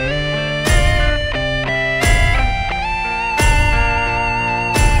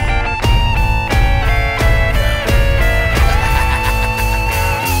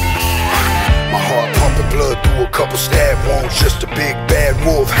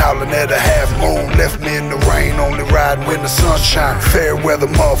howling at a half moon. Left me in the rain, only riding when the sun shine. Fair weather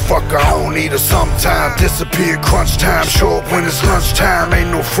motherfucker, I don't need her sometime. Disappear crunch time, show up when it's lunchtime. Ain't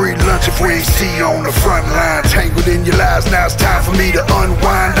no free lunch if we ain't see you on the front line. Tangled in your lies, now it's time for me to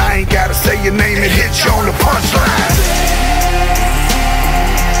unwind. I ain't gotta say your name and hit you on the punchline.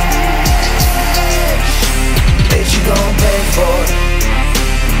 Bet you gon' pay for it.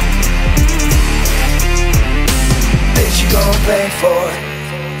 Bet you gon' pay for it.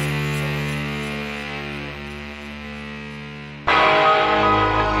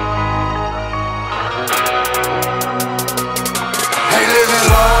 Ain't living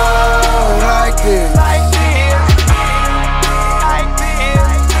long like this.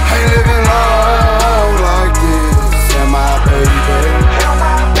 Ain't living long like this. Am I, baby?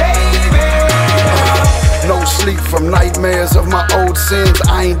 No sleep from nightmares of my old sins.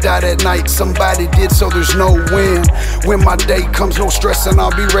 I ain't died at night, somebody did, so there's no win. When my day comes, no stressing,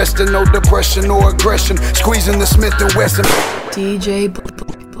 I'll be resting. No depression or aggression, squeezing the Smith & Wesson. DJ Blake.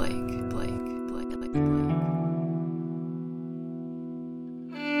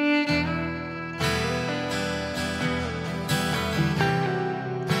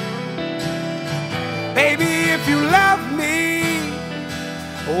 Baby, if you love me,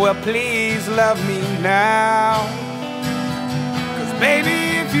 well, please love me now. 'Cause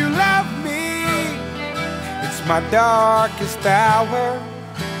baby, if you love me, it's my darkest hour.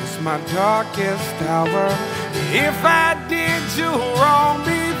 It's my darkest hour. If I did you wrong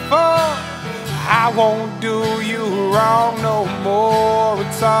before, I won't do you wrong no more.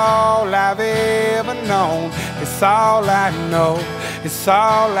 It's all I've ever known. It's all I know. It's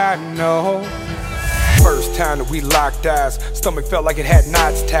all I know. First time that we locked eyes, stomach felt like it had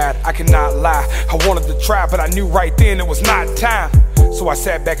knots tied. I cannot lie, I wanted to try, but I knew right then it was not time. So I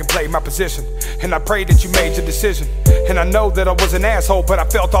sat back and played my position, and I prayed that you made your decision. And I know that I was an asshole, but I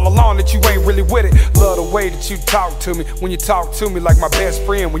felt all along that you ain't really with it. Love the way that you talk to me, when you talk to me like my best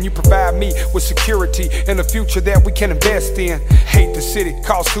friend. When you provide me with security and a future that we can invest in. Hate the city,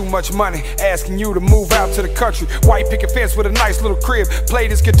 costs too much money, asking you to move out to the country. White picket fence with a nice little crib. Play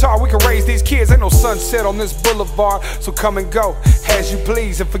this guitar, we can raise these kids. Ain't no sunset on this boulevard, so come and go as you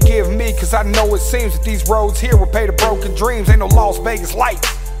please. And forgive me, cause I know it seems that these roads here will pay the broken dreams. Ain't no Las Vegas lights,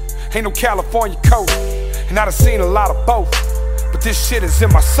 ain't no California coast, and I done seen a lot of both, but this shit is in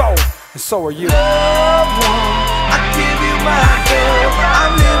my soul, and so are you. Loved one, I give you my love.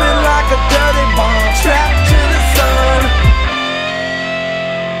 I'm living like a dirty bomb, trapped to the sun.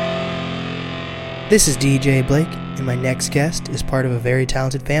 This is DJ Blake, and my next guest is part of a very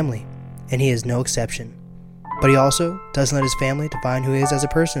talented family, and he is no exception. But he also doesn't let his family define who he is as a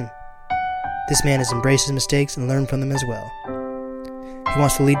person. This man has embraced his mistakes and learned from them as well. He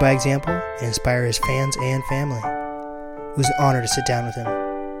wants to lead by example and inspire his fans and family. It was an honor to sit down with him.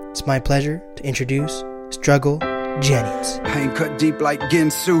 It's my pleasure to introduce Struggle Jennings. I ain't cut deep like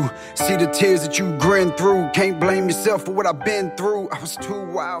Ginsu. See the tears that you grin through. Can't blame yourself for what I've been through. I was too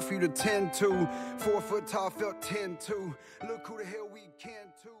wild for you to tend to. 4 foot tall, felt 10-2. Look who the hell we can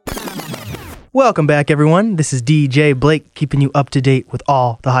to. Welcome back, everyone. This is DJ Blake, keeping you up to date with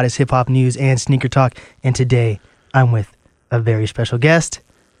all the hottest hip-hop news and sneaker talk. And today, I'm with a very special guest,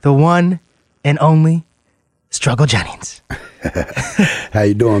 the one and only Struggle Jennings. How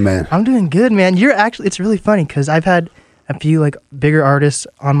you doing, man? I'm doing good, man. It's really funny because I've had a few bigger artists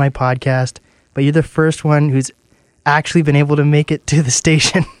on my podcast, but you're the first one who's actually been able to make it to the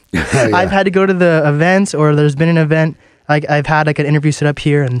station. Yeah. I've had to go to the events, or there's been an event. I've had an interview set up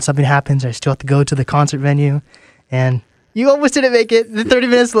here, and something happens. I still have to go to the concert venue, and you almost didn't make it. 30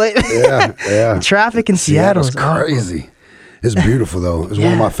 minutes late. Yeah. Traffic in Seattle is crazy. It's beautiful though. It's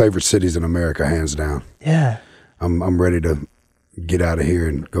one of my favorite cities in America, hands down. Yeah. I'm ready to get out of here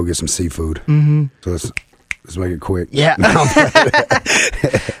and go get some seafood. Mm-hmm. So let's make it quick. Yeah.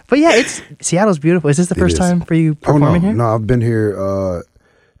 But yeah, Seattle's beautiful. Is this the first time for you performing here? No, I've been here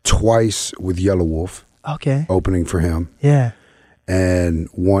twice with Yellow Wolf. Okay. Opening for him. Yeah. And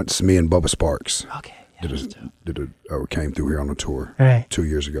once me and Bubba Sparks. Okay. Came through here on a tour 2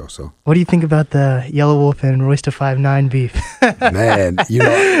 years ago. So what do you think about the Yellow Wolf and Royce da 5'9" beef? Man,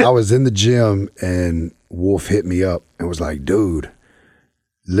 I was in the gym and Wolf hit me up and was like, dude,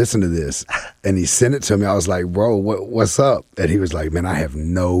 listen to this. And he sent it to me. I was like, bro, what's up? And he was like, man, I have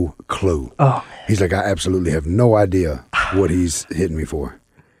no clue. Oh, man. He's like, I absolutely have no idea what he's hitting me for.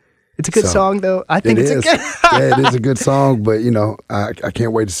 It's a good song, though. I think it is a good song, but, I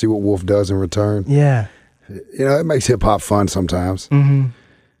can't wait to see what Wolf does in return. Yeah. It makes hip-hop fun sometimes.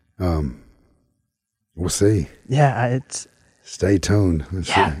 Mm-hmm. We'll see. Yeah, Stay tuned.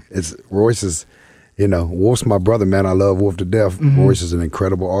 Yeah. It's Royce is, You know, Wolf's my brother, man. I love Wolf to death. Royce is an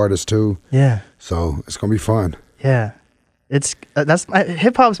incredible artist too. Yeah. So it's gonna be fun. Yeah. It's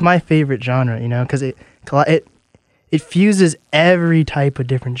hip hop's my favorite genre, you know, because it fuses every type of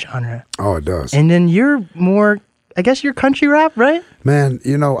different genre. Oh, it does. And then you're more, I guess you're country rap, right? Man,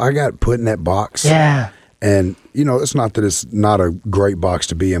 you know, I got put in that box. Yeah. And, you know, it's not that it's not a great box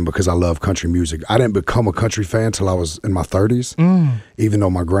to be in because I love country music. I didn't become a country fan till I was in my 30s, even though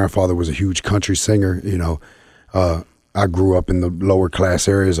my grandfather was a huge country singer. You know, I grew up in the lower class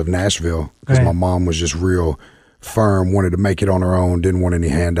areas of Nashville because my mom was just real firm, wanted to make it on her own, didn't want any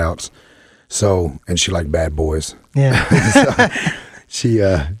handouts. So, and she liked bad boys. Yeah. So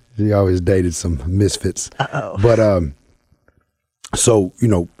she always dated some misfits. Uh-oh. But, so, you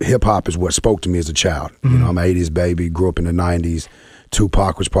know, hip hop is what spoke to me as a child. You know, I'm an 80s baby, grew up in the 90s.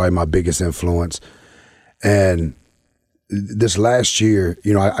 Tupac was probably my biggest influence. And this last year,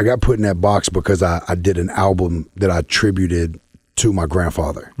 you know, I got put in that box because I did an album that I attributed to my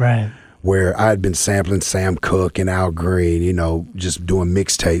grandfather. Right. Where I had been sampling Sam Cooke and Al Green, you know, just doing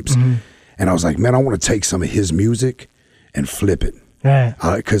mixtapes. And I was like, man, I want to take some of his music and flip it. Right.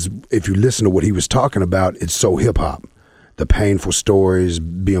 Because if you listen to what he was talking about, it's so hip hop. The painful stories,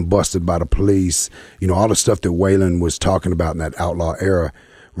 being busted by the police, you know, all the stuff that Waylon was talking about in that outlaw era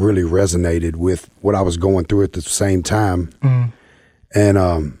really resonated with what I was going through at the same time.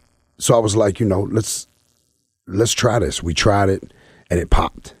 And so I was like, you know, let's try this. We tried it and it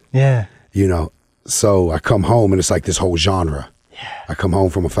popped. Yeah. You know, so I come home and it's like this whole genre. Yeah. I come home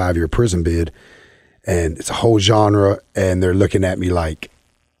from a 5-year prison bid and it's a whole genre and they're looking at me like,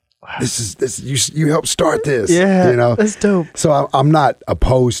 you helped start this. Yeah, you know, that's dope. So I'm not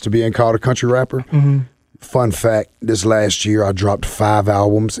opposed to being called a country rapper. Fun fact: this last year I dropped 5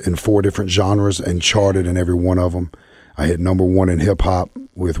 albums in 4 different genres and charted in every one of them. I hit #1 in hip hop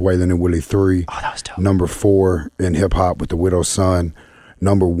with Waylon and Willie 3. Oh, that was dope. #4 in hip hop with The Widow's Son.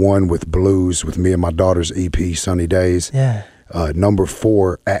 #1 with blues with me and my daughter's EP Sunny Days. Yeah.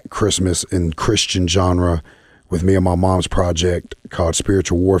 #4 at Christmas in Christian genre with me and my mom's project called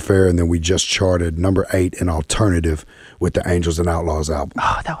Spiritual Warfare, and then we just charted #8 in alternative with the Angels and Outlaws album.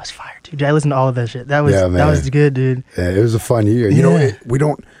 Oh, that was fire, dude. I listened to all of that shit. That was good, dude. Yeah, it was a fun year. You know,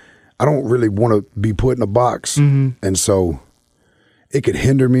 I don't really want to be put in a box, and so it could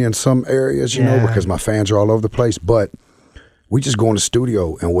hinder me in some areas, you know, because my fans are all over the place. But we just go in the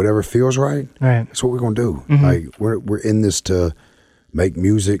studio, and whatever feels right, that's what we're gonna do. Like we're in this to make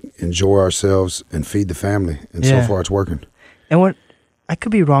music, enjoy ourselves, and feed the family. And so far, it's working. And what I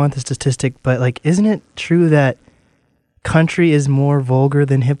could be wrong with the statistic, but like, isn't it true that country is more vulgar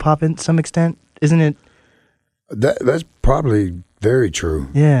than hip hop in some extent? Isn't it? That's probably very true.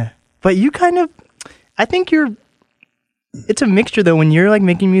 Yeah, but you kind of, I think it's a mixture though. When you're like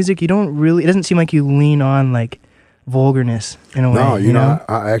making music, you don't really. It doesn't seem like you lean on like vulgarness in a way. No, you know,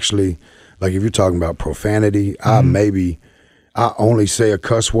 I actually like if you're talking about profanity, I only say a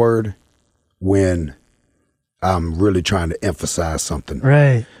cuss word when I'm really trying to emphasize something.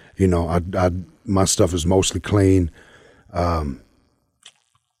 Right. You know, my stuff is mostly clean. But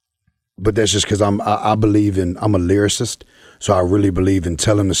that's just because I believe I'm a lyricist. So I really believe in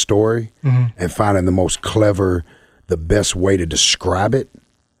telling the story and finding the most clever, the best way to describe it.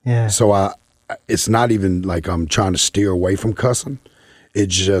 Yeah. So it's not even like I'm trying to steer away from cussing.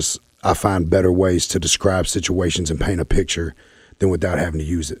 It's just, I find better ways to describe situations and paint a picture than without having to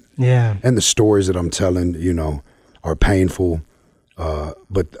use it. Yeah. And the stories that I'm telling, you know, are painful,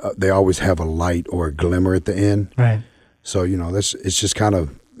 but they always have a light or a glimmer at the end. Right. So, you know, it's just kind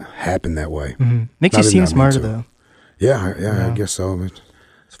of happened that way. Makes you seem smarter though. Yeah, I guess so.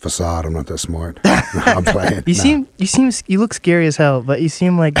 It's a facade. I'm not that smart. I'm playing. You look scary as hell, but you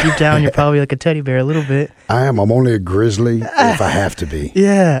seem like deep down you're probably like a teddy bear a little bit. I am. I'm only a grizzly if I have to be.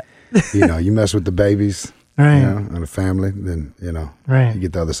 Yeah. You know, you mess with the babies, right? You know, and the family, then you know, right. You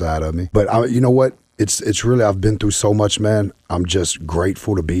get the other side of me. But you know what? It's really, I've been through so much, man. I'm just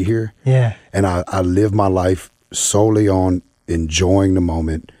grateful to be here. Yeah. And I live my life solely on enjoying the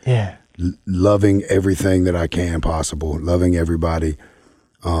moment. Yeah. Loving everything that I can possible, loving everybody,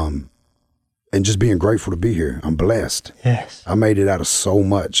 and just being grateful to be here. I'm blessed. Yes. I made it out of so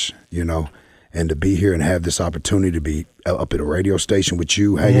much, you know. And to be here and have this opportunity to be up at a radio station with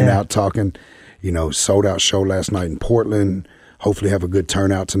you, hanging out, talking, you know, sold out show last night in Portland. Hopefully have a good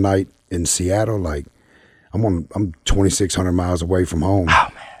turnout tonight in Seattle. Like I'm 2,600 miles away from home,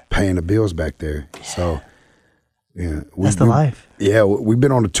 paying the bills back there. Yeah. So yeah, that's the life. Yeah, we've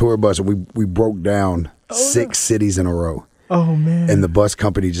been on a tour bus and we broke down 6 cities in a row. Oh man! And the bus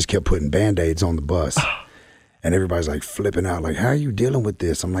company just kept putting Band-Aids on the bus. And everybody's like flipping out, like, how are you dealing with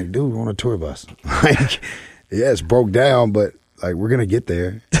this? I'm like, dude, we're on a tour bus. Like, yeah, it's broke down, but like, we're going to get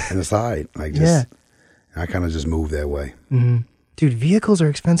there and it's all right. Like, just, I kind of just moved that way. Mm-hmm. Dude, vehicles are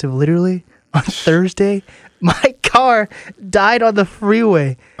expensive. Literally, on Thursday, my car died on the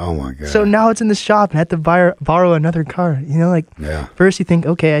freeway. Oh my God. So now it's in the shop and I had to borrow another car. You know, like, first you think,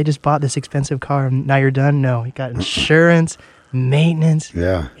 okay, I just bought this expensive car and now you're done. No, you got insurance, maintenance.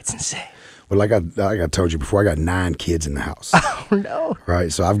 Yeah. It's insane. Well, like I told you before, I got 9 kids in the house. Oh, no.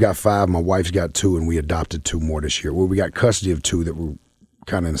 Right? So I've got 5. My wife's got 2, and we adopted 2 more this year. Well, we got custody of 2 that were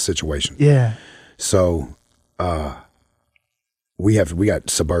kind of in a situation. Yeah. So we got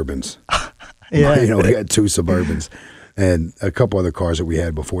Suburbans. Yeah. You know, we got 2 Suburbans and a couple other cars that we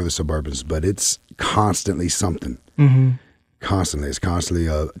had before the Suburbans, but it's constantly something. Mm-hmm. Constantly. It's constantly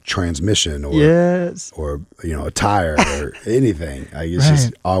a transmission or, or you know, a tire or anything. Like, it's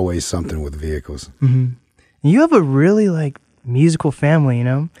just always something with vehicles. Mm-hmm. You have a really, like, musical family, you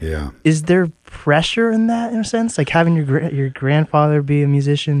know? Yeah. Is there pressure in that, in a sense? Like, having your grandfather be a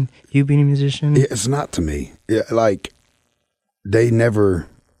musician, you being a musician? Yeah, it's not to me. Yeah, like, they never...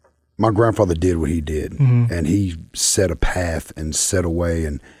 My grandfather did what he did, and he set a path and set a way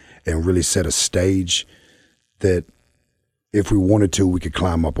and really set a stage that if we wanted to, we could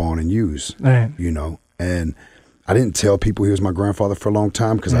climb up on and use, you know. And I didn't tell people he was my grandfather for a long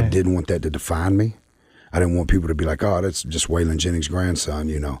time because I didn't want that to define me. I didn't want people to be like, oh, that's just Waylon Jennings' grandson,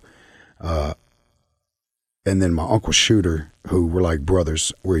 you know. And then my Uncle Shooter, who were like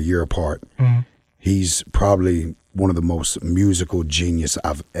brothers, we're a year apart. He's probably one of the most musical genius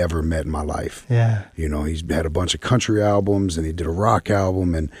I've ever met in my life. Yeah. You know, he's had a bunch of country albums and he did a rock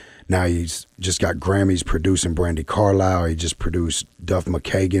album, and now he's just got Grammys producing Brandi Carlile. He just produced Duff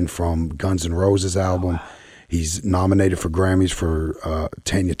McKagan from Guns N' Roses album. Wow. He's nominated for Grammys for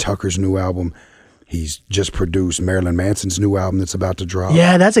Tanya Tucker's new album. He's just produced Marilyn Manson's new album that's about to drop.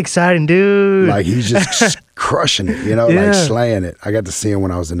 Yeah, that's exciting, dude. Like, he's just crushing it, you know, like slaying it. I got to see him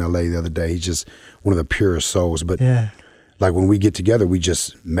when I was in LA the other day. He's just one of the purest souls. But like, when we get together, we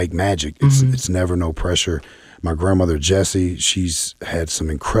just make magic. It's never no pressure. My grandmother, Jessie, she's had some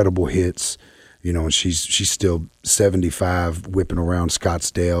incredible hits, you know, and she's still 75, whipping around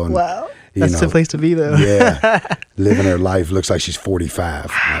Scottsdale. And, wow. That's the place to be, though. Yeah. Living her life. Looks like she's 45.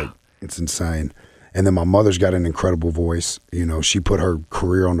 Wow. Like, it's insane. And then my mother's got an incredible voice. You know, she put her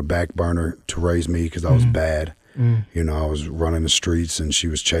career on the back burner to raise me because I was bad. You know, I was running the streets and she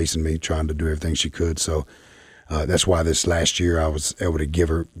was chasing me, trying to do everything she could. So that's why this last year I was able to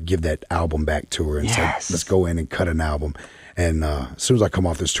give that album back to her and say, let's go in and cut an album. And as soon as I come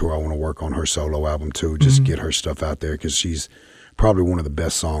off this tour, I want to work on her solo album too, just get her stuff out there because she's probably one of the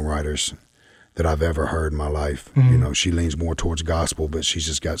best songwriters that I've ever heard in my life. You know, she leans more towards gospel, but she's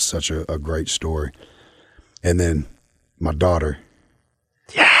just got such a great story. And then my daughter.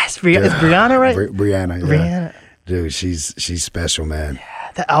 Yes, is Brianna, right? Brianna, yeah. Brianna. Dude, she's special, man.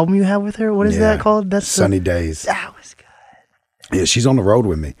 Yeah, the album you have with her, what is that called? That's Sunny Days. That was good. Yeah, she's on the road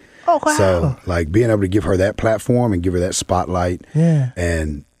with me. Oh, wow. So, like, being able to give her that platform and give her that spotlight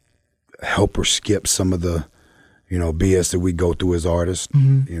and help her skip some of the, you know, BS that we go through as artists.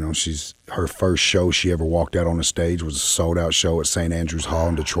 You know, her first show she ever walked out on the stage was a sold-out show at St. Andrews Hall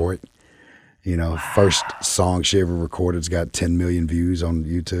in Detroit. You know, first song she ever recorded's got 10 million views on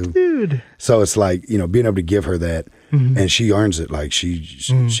YouTube. Dude. So it's like, you know, being able to give her that, and she earns it. Like,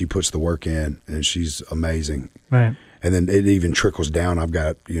 she puts the work in, and she's amazing. Right. And then it even trickles down. I've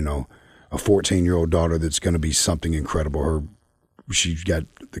got, you know, a 14-year-old daughter that's going to be something incredible. She's got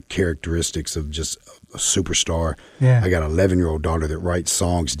the characteristics of just a superstar. Yeah. I got an 11-year-old daughter that writes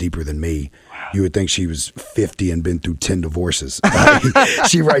songs deeper than me. Wow. You would think she was 50 and been through 10 divorces.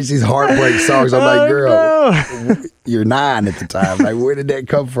 She writes these heartbreak songs. I'm like, girl, you're 9 at the time. Like, where did that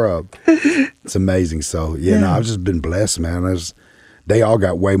come from? It's amazing. So, no, I've just been blessed, man. They all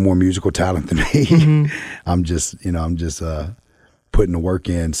got way more musical talent than me. I'm just putting the work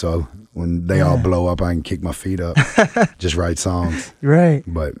in. So when they all blow up, I can kick my feet up, just write songs. Right.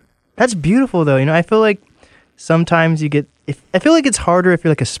 But that's beautiful, though. You know, I feel like sometimes I feel like it's harder if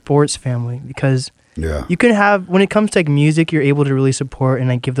you're like a sports family because you can have, when it comes to like music, you're able to really support and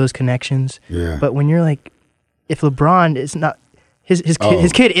like give those connections. Yeah. But when you're like, if LeBron is not, his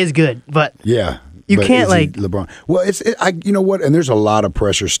kid is good, but you can't like LeBron. Well, you know what? And there's a lot of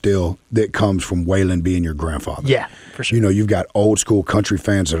pressure still that comes from Waylon being your grandfather. Yeah, for sure. You know, you've got old school country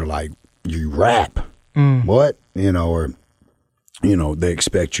fans that are like, you rap. What? You know, or, you know, they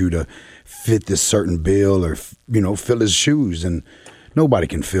expect you to fit this certain bill or, you know, fill his shoes. And nobody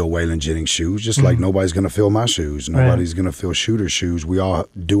can fill Waylon Jennings' shoes, just like nobody's going to fill my shoes. Nobody's going to fill Shooter's shoes. We all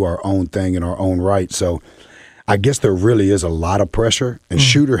do our own thing in our own right. So I guess there really is a lot of pressure, and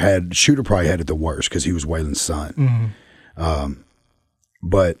Shooter probably had it the worst because he was Waylon's son.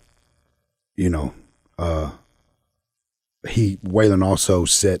 But you know, Waylon also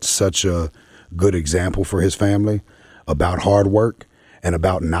set such a good example for his family about hard work and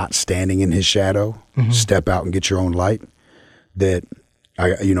about not standing in his shadow. Step out and get your own light. That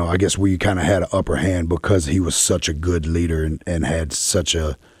I guess we kind of had an upper hand because he was such a good leader and had such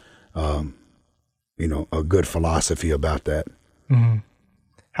a a good philosophy about that.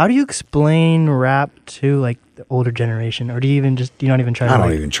 How do you explain rap to like the older generation, or do you not even try? I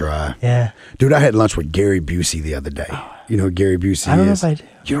don't even try. Yeah, dude, I had lunch with Gary Busey the other day. You know who Gary Busey is? I don't know if I do.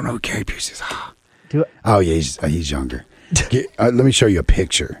 You don't know who Gary Busey is? Do I? Oh yeah, he's younger. Let me show you a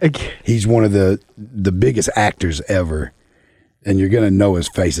picture. Okay. He's one of the biggest actors ever, and you're gonna know his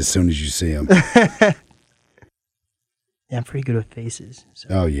face as soon as you see him. Yeah, I'm pretty good with faces. So.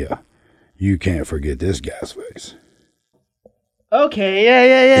 Oh yeah, you can't forget this guy's face. Okay,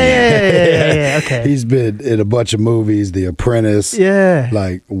 yeah. Okay. He's been in a bunch of movies, The Apprentice. Yeah.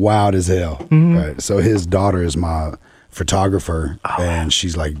 Like wild as hell. Right. So his daughter is my photographer, and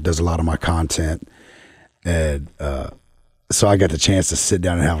she's like does a lot of my content, and so I got the chance to sit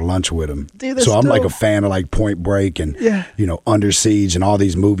down and have lunch with him. Dude, so I'm like a fan of like Point Break and Under Siege and all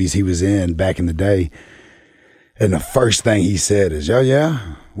these movies he was in back in the day. And the first thing he said is,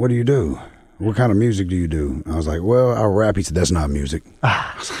 yeah, what do you do? What kind of music do you do? I was like, well, I rap. He said, that's not music.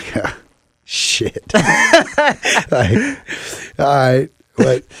 I was like, shit. Like, all right.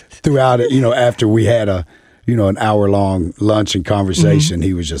 But throughout it, after we had an hour-long lunch and conversation,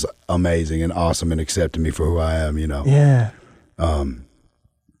 he was just amazing and awesome and accepted me for who I am, Yeah.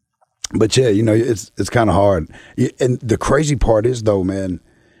 But yeah, it's kind of hard. And the crazy part is though, man,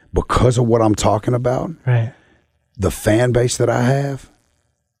 because of what I'm talking about, right? The fan base that I have,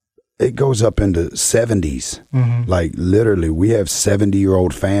 it goes up into 70s. Like literally, we have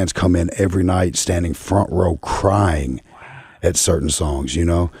 70-year-old fans come in every night, standing front row, crying at certain songs.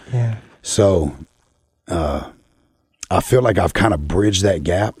 Yeah. So, I feel like I've kind of bridged that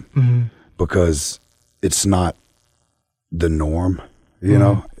gap because it's not the norm.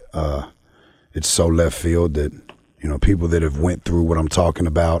 It's so left field that people that have went through what I'm talking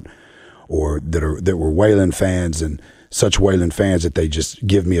about, or that were Waylon fans and such Waylon fans that they just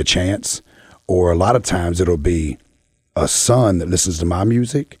give me a chance. Or a lot of times it'll be a son that listens to my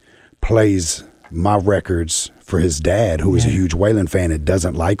music, plays my records for his dad, who is a huge Waylon fan and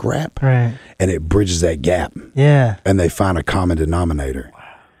doesn't like rap. Right. And it bridges that gap. Yeah. And they find a common denominator.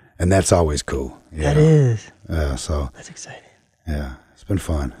 Wow. And that's always cool. That is. So that's exciting. Yeah. It's been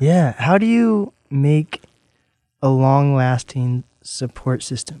fun. Yeah. How do you make a long-lasting support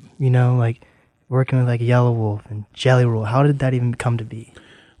system? Like working with like Yellow Wolf and Jelly Roll. How did that even come to be?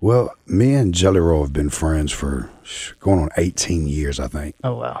 Well, me and Jelly Roll have been friends for going on 18 years, I think.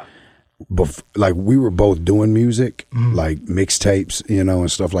 Oh, wow. Like we were both doing music, like mixtapes,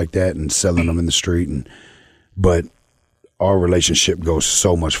 and stuff like that, and selling them in the street. But our relationship goes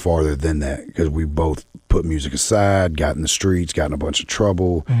so much farther than that because we both put music aside, got in the streets, got in a bunch of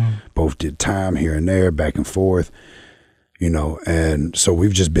trouble, both did time here and there, back and forth, and so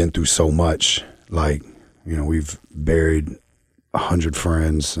we've just been through so much. Like, we've buried 100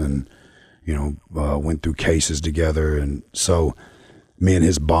 friends and, went through cases together. And so me and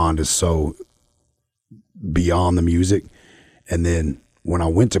his bond is so beyond the music. And then when I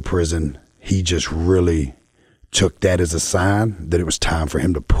went to prison, he just really took that as a sign that it was time for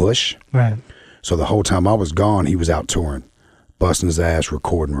him to push. Right. So the whole time I was gone, he was out touring, busting his ass,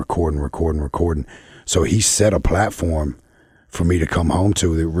 recording. So he set a platform for me to come home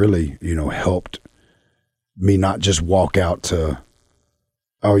to that really, helped me not just walk out to,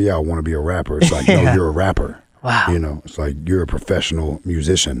 oh yeah, I want to be a rapper. It's like, no, you're a rapper. Wow. It's like you're a professional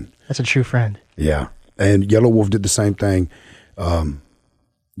musician. That's a true friend. Yeah. And Yellow Wolf did the same thing.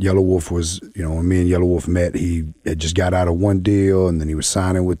 Yellow Wolf was, when me and Yellow Wolf met, he had just got out of one deal and then he was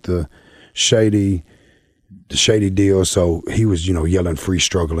signing with the Shady deal. So he was, yelling free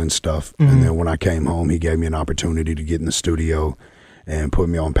struggle and stuff. And then when I came home, he gave me an opportunity to get in the studio and put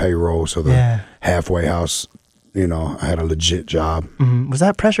me on payroll. So the halfway house, I had a legit job. Was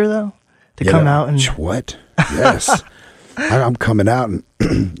that pressure though? To come out and what? Yes. I'm coming out and,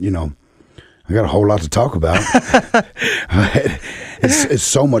 I got a whole lot to talk about. It's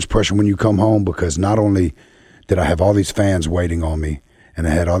so much pressure when you come home because not only did I have all these fans waiting on me, and I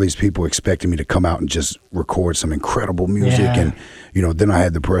had all these people expecting me to come out and just record some incredible music. And, then I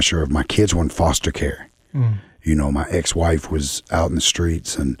had the pressure of my kids were in foster care. My ex-wife was out in the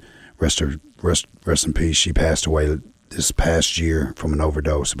streets and rest in peace. She passed away this past year from an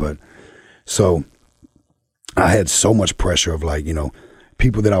overdose. But so I had so much pressure of like, you know,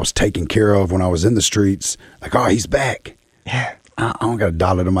 people that I was taking care of when I was in the streets, like, oh, he's back. Yeah. I don't got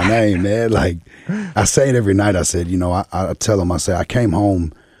 $1 to my name, man. Like, I say it every night. I said, you know, I tell them, I say, I came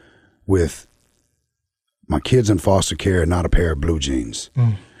home with my kids in foster care and not a pair of blue jeans.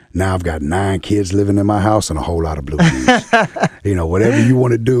 Now I've got 9 kids living in my house and a whole lot of blue jeans. You know, whatever you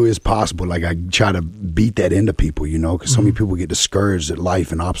want to do is possible. Like, I try to beat that into people, you know, because so many people get discouraged at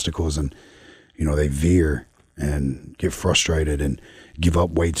life and obstacles and, you know, they veer and get frustrated and give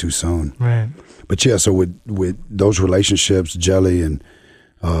up way too soon. Right. But yeah, so with those relationships, Jelly and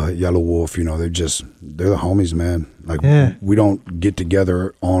Yellow Wolf, you know, they're the homies, man. Like, we don't get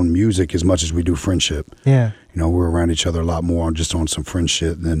together on music as much as we do friendship. Yeah. You know, we're around each other a lot more on some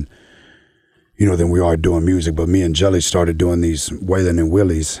friendship than we are doing music. But me and Jelly started doing these Waylon and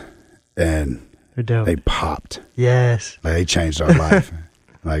Willies, and they're dope. They popped. Yes. Like, they changed our life.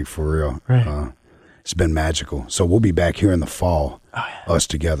 Like, for real. Right. It's been magical. So we'll be back here in the fall, us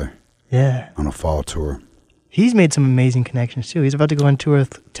together. Yeah. On a fall tour. He's made some amazing connections too. He's about to go on tour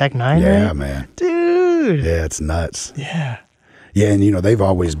with Tech Nine, yeah, right? Man. Dude. Yeah, it's nuts. Yeah. Yeah, and you know, they've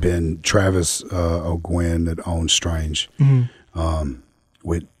always been Travis O'Gwen that owns Strange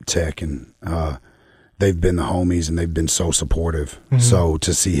with Tech, and they've been the homies and they've been so supportive. So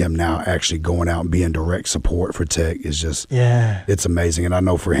to see him now actually going out and being direct support for Tech is just, it's amazing. And I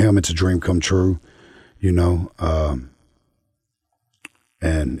know for him, it's a dream come true, you know.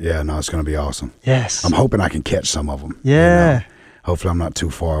 And yeah, no, it's going to be awesome. Yes. I'm hoping I can catch some of them. Yeah. You know? Hopefully I'm not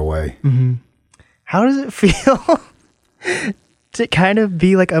too far away. How does it feel to kind of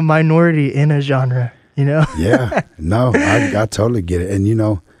be like a minority in a genre, you know? Yeah. No, I totally get it. And you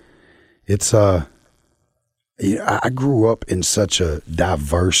know, it's you know, I grew up in such a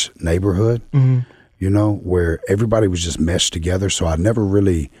diverse neighborhood, you know, where everybody was just meshed together. So I never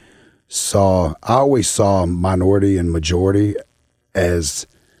really I always saw minority and majority as,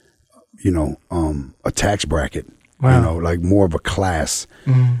 you know, a tax bracket, you know, like more of a class.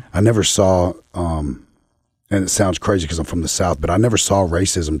 I never saw, and it sounds crazy because I'm from the South, but I never saw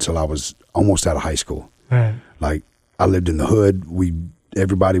racism until I was almost out of high school. Right. Like, I lived in the hood.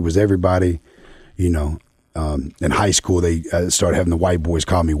 Everybody was everybody, you know. In high school, they started having the white boys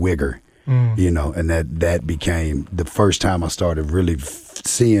call me Wigger, you know, and that became the first time I started really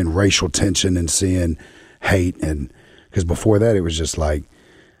seeing racial tension and seeing hate. And because before that, it was just like,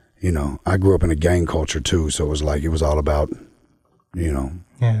 you know, I grew up in a gang culture too. So it was all about, you know,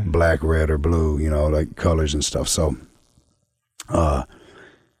 black, red, or blue, you know, like colors and stuff. So,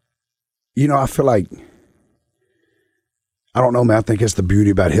 you know, I feel like, I don't know, man. I think it's the beauty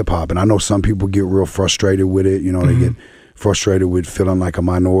about hip hop. And I know some people get real frustrated with it. You know, they get frustrated with feeling like a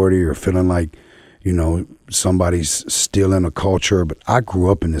minority or feeling like, you know, somebody's stealing a culture. But I grew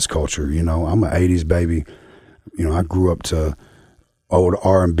up in this culture. You know, I'm an 80s baby. You know, I grew up to old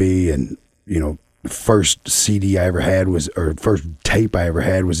R&B, and, you know, the first CD I ever had first tape I ever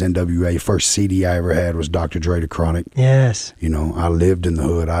had was NWA. First CD I ever had was Dr. Dre, The Chronic. Yes. You know, I lived in the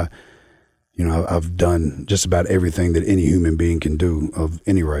hood. You know, I've done just about everything that any human being can do of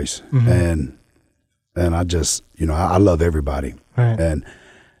any race. And I just, you know, I love everybody. Right. And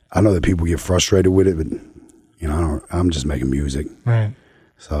I know that people get frustrated with it, but, you know, I'm just making music. Right.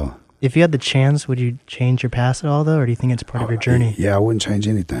 So. If you had the chance, would you change your past at all, though? Or do you think it's part of your journey? Yeah, I wouldn't change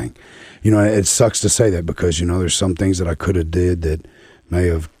anything. You know, it sucks to say that because, you know, there's some things that I could have did that may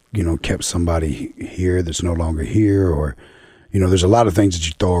have, you know, kept somebody here that's no longer here, or, you know, there's a lot of things that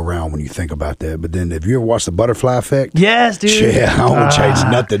you throw around when you think about that. But then if you ever watch The Butterfly Effect. Yes, dude. Yeah, I won't change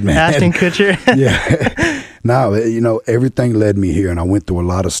nothing, man. Ashton Kutcher. Yeah. No, you know, everything led me here, and I went through a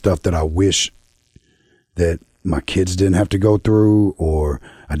lot of stuff that I wish that my kids didn't have to go through, or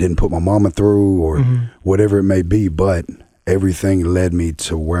I didn't put my mama through, or whatever it may be. But everything led me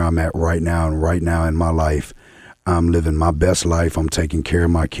to where I'm at right now. And right now in my life, I'm living my best life. I'm taking care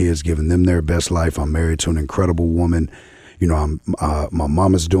of my kids, giving them their best life. I'm married to an incredible woman. You know, my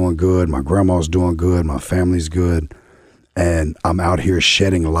mama's doing good. My grandma's doing good. My family's good. And I'm out here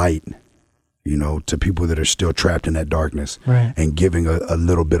shedding light, you know, to people that are still trapped in that darkness, and giving a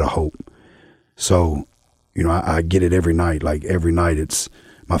little bit of hope. So, you know, I get it every night. Like, every night it's,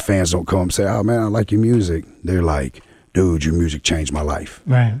 my fans don't come and say, oh, man, I like your music. They're like, dude, your music changed my life.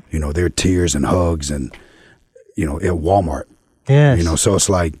 Right. You know, there are tears and hugs and, you know, at Walmart. Yes. You know, so it's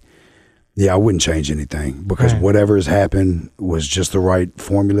like, yeah, I wouldn't change anything because whatever has happened was just the right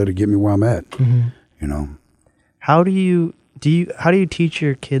formula to get me where I'm at. You know. How do you teach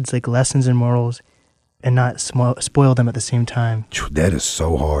your kids like lessons and morals and not spoil them at the same time? That is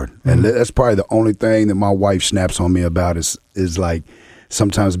so hard. And that's probably the only thing that my wife snaps on me about is like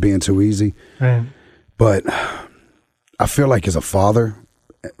sometimes being too easy. Right. But I feel like as a father,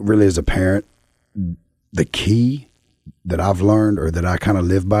 really as a parent, the key that I've learned or that I kind of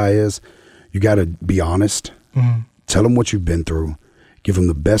live by is you got to be honest. Tell them what you've been through. Give them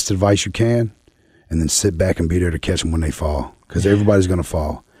the best advice you can, and then sit back and be there to catch them when they fall, because everybody's going to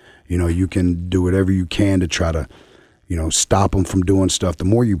fall. You know, you can do whatever you can to try to, you know, stop them from doing stuff. The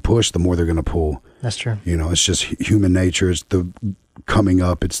more you push, the more they're going to pull. That's true. You know, it's just human nature. It's the coming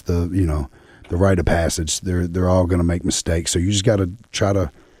up. It's the, you know, the rite of passage. They're all going to make mistakes. So you just got to try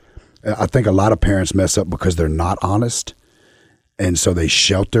to, I think a lot of parents mess up because they're not honest. And so they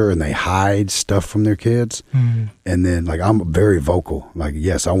shelter and they hide stuff from their kids. And then, like, I'm very vocal. Like,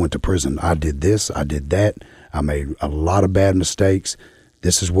 yes, I went to prison. I did this. I did that. I made a lot of bad mistakes.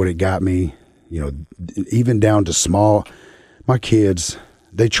 This is what it got me. You know, even down to small, my kids,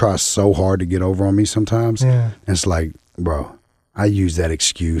 they try so hard to get over on me sometimes. Yeah. And it's like, bro, I use that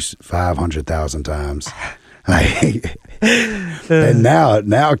excuse 500,000 times. And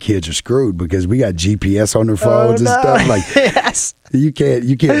now kids are screwed because we got GPS on their phones and stuff. Like, yes. you can't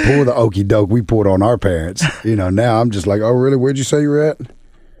pull the okey doke we pulled on our parents. You know, now I'm just like, oh really? Where'd you say you were at?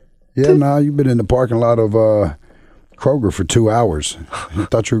 Yeah, no, you've been in the parking lot of Kroger for 2 hours. I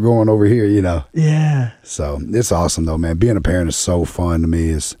thought you were going over here, you know. Yeah. So it's awesome though, man. Being a parent is so fun to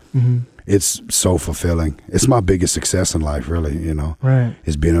me. It's so fulfilling. It's my biggest success in life, really, you know. Right.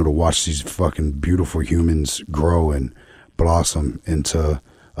 Is being able to watch these fucking beautiful humans grow and blossom into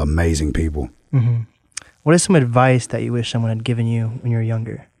amazing people. What is some advice that you wish someone had given you when you were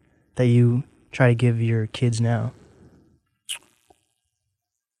younger that you try to give your kids now?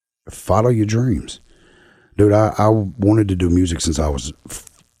 Follow your dreams. Dude, I wanted to do music since I was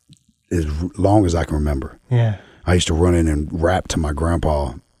as long as I can remember. Yeah. I used to run in and rap to my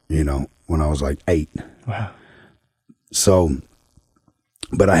grandpa, you know, when I was like 8. Wow. So,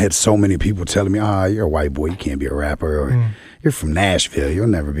 but I had so many people telling me, you're a white boy, you can't be a rapper, or you're from Nashville, you'll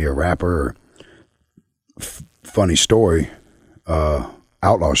never be a rapper, or funny story,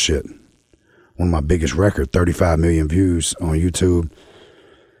 Outlaw Shit, one of my biggest records, 35 million views on YouTube.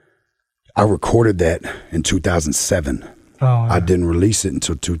 I recorded that in 2007. Wow. I didn't release it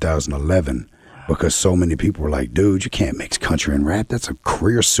until 2011 because so many people were like, dude, you can't mix country and rap. That's a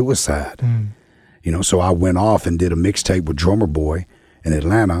career suicide. You know, so I went off and did a mixtape with Drummer Boy in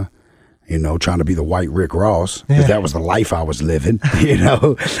Atlanta, you know, trying to be the white Rick Ross, because that was the life I was living, you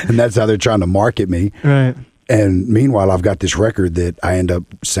know, and that's how they're trying to market me. Right. And meanwhile, I've got this record that I end up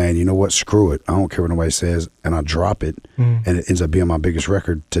saying, you know what, screw it. I don't care what nobody says. And I drop it, and it ends up being my biggest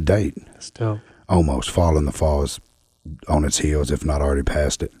record to date. That's dope. Almost. Fall in the Fall is on its heels, if not already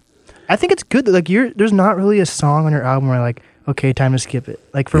past it. I think it's good that, like, there's not really a song on your album where, like, okay, time to skip it.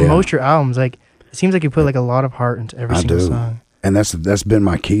 Like, for most of your albums, like, it seems like you put, like, a lot of heart into every single song. And that's been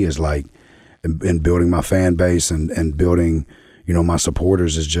my key, is, like, in building my fan base and building, you know, my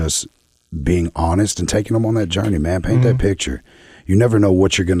supporters, is just being honest and taking them on that journey, man. Paint that picture. You never know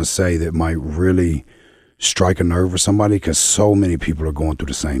what you're going to say that might really strike a nerve with somebody, because so many people are going through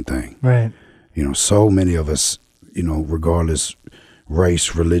the same thing. Right. You know, so many of us, you know, regardless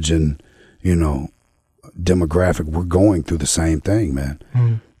race, religion, you know, demographic, we're going through the same thing,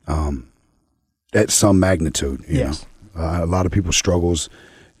 man. At some magnitude, you know. A lot of people's struggles,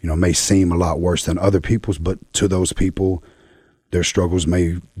 you know, may seem a lot worse than other people's, but to those people, their struggles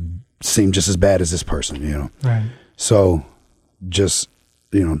may seem just as bad as this person, you know. Right. So just,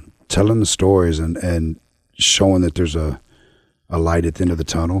 you know, telling the stories and showing that there's a light at the end of the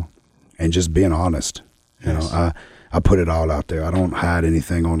tunnel, and just being honest. You know, I put it all out there. I don't hide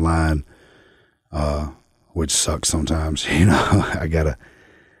anything online, which sucks sometimes. You know, I gotta,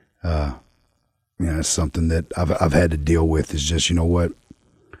 you know, it's something that I've had to deal with, is just, you know what,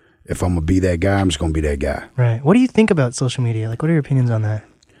 if I'm gonna be that guy, I'm just gonna be that guy. Right. What do you think about social media? Like, what are your opinions on that?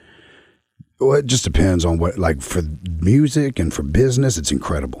 Well, it just depends on what, like, for music and for business, it's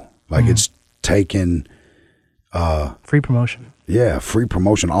incredible. Like, it's taken free promotion. Yeah, free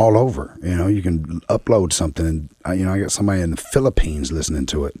promotion all over. You know, you can upload something, and you know, I got somebody in the Philippines listening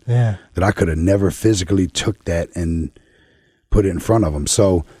to it. Yeah, that I could have never physically took that and put it in front of them.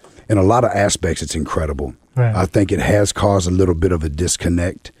 So, in a lot of aspects, it's incredible. Right. I think it has caused a little bit of a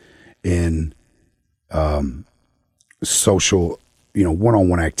disconnect in social, you know,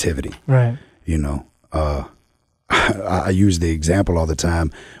 one-on-one activity. Right. You know, I use the example all the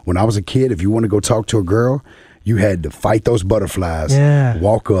time. When I was a kid, if you want to go talk to a girl, you had to fight those butterflies,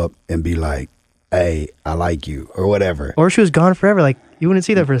 walk up and be like, hey, I like you, or whatever. Or she was gone forever. Like, you wouldn't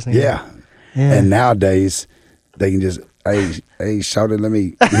see that person again. Yeah. And nowadays, they can just, hey, shout it, let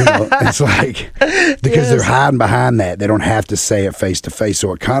me, you know, it's like, because they're hiding behind that. They don't have to say it face to face.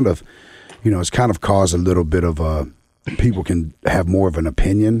 So it kind of, it's kind of caused a little bit of people can have more of an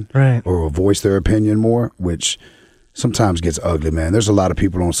opinion, right, or voice their opinion more, which sometimes gets ugly, man. There's a lot of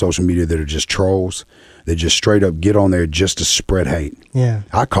people on social media that are just trolls. They just straight up get on there just to spread hate. Yeah,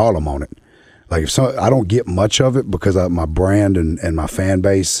 I call them on it. Like I don't get much of it because my brand and my fan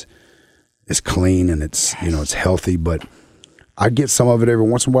base is clean and it's it's healthy, but I get some of it every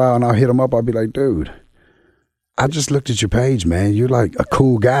once in a while, and I'll hit them up. I'll be like, dude, I just looked at your page, man. You're like a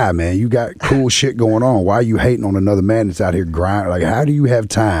cool guy, man. You got cool shit going on. Why are you hating on another man that's out here grinding? Like, how do you have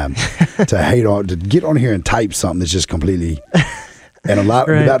time to get on here and type something that's just completely... And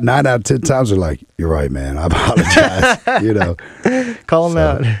about 9 out of 10 times they're like, you're right, man. I apologize, Call them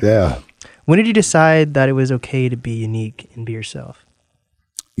out. Yeah. When did you decide that it was okay to be unique and be yourself?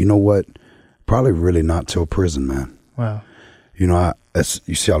 You know what? Probably really not till prison, man. Wow.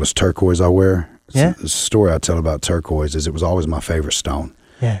 You see all this turquoise I wear? Yeah. The story I tell about turquoise is it was always my favorite stone.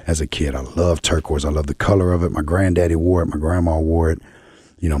 Yeah. As a kid, I loved turquoise. I loved the color of it. My granddaddy wore it. My grandma wore it.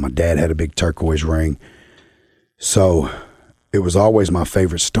 My dad had a big turquoise ring. So it was always my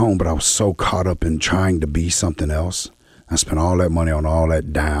favorite stone, but I was so caught up in trying to be something else. I spent all that money on all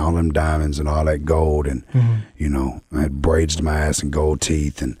them diamonds and all that gold. And, I had braids to my ass and gold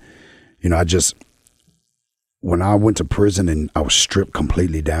teeth. And, when I went to prison and I was stripped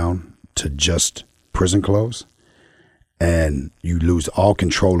completely down to just prison clothes, and you lose all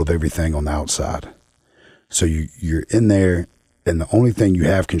control of everything on the outside. So you're in there, and the only thing you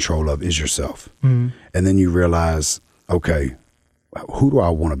have control of is yourself. Mm-hmm. And then you realize, okay, who do I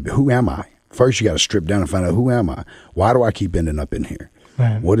want to be? Who am I? First, you got to strip down and find out, who am I? Why do I keep ending up in here?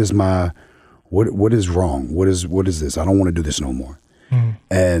 Right. What is what is wrong? What is this? I don't want to do this no more. Mm.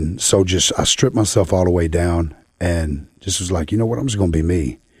 And so I stripped myself all the way down and just was like, you know what? I'm just going to be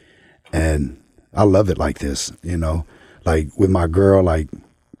me. And I love it like this, like with my girl, like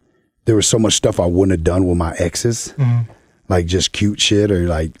there was so much stuff I wouldn't have done with my exes, like just cute shit or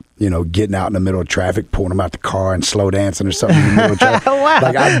like, getting out in the middle of traffic, pulling them out the car and slow dancing or something in the middle of traffic. Wow.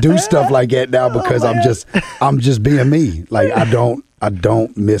 Like I do stuff like that now because I'm just being me. Like I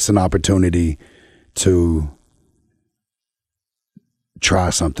don't miss an opportunity to try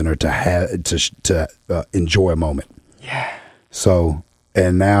something or to enjoy a moment. Yeah. So,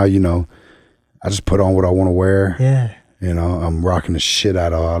 and now, I just put on what I want to wear. Yeah. I'm rocking the shit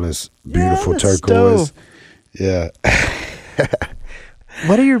out of all this beautiful turquoise. Dope. Yeah.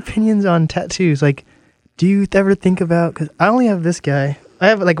 What are your opinions on tattoos? Like, do you ever think about, because I only have this guy. I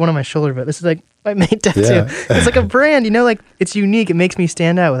have like one on my shoulder, but this is like my main tattoo. Yeah. It's like a brand, like it's unique. It makes me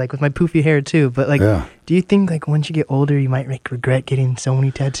stand out with my poofy hair too. But like, do you think like once you get older, you might regret getting so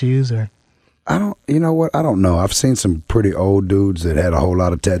many tattoos or? I don't, you know what? I don't know. I've seen some pretty old dudes that had a whole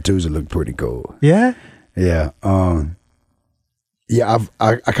lot of tattoos that looked pretty cool. Yeah? Yeah. I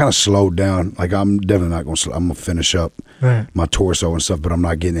kind of slowed down. Like I'm definitely not going to, I'm going to finish up my torso and stuff, but I'm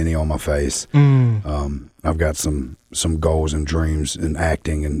not getting any on my face. I've got some goals and dreams in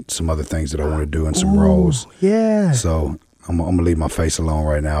acting and some other things that I want to do and some roles. Yeah. So I'm going to leave my face alone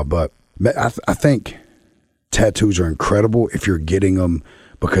right now. But I think tattoos are incredible if you're getting them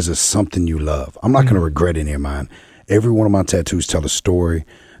because it's something you love. I'm not going to regret any of mine. Every one of my tattoos tell a story.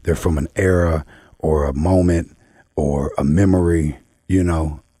 They're from an era or a moment or a memory,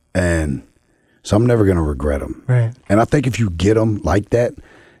 and so I'm never going to regret them. Right. And I think if you get them like that,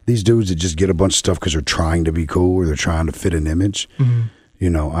 these dudes that just get a bunch of stuff because they're trying to be cool or they're trying to fit an image, I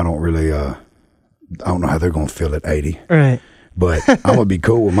don't really, I don't know how they're going to feel at 80. Right. But I'm going to be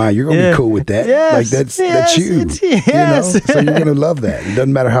cool with mine. You're going to be cool with that. Yes, like that's you. Yes. So you're going to love that. It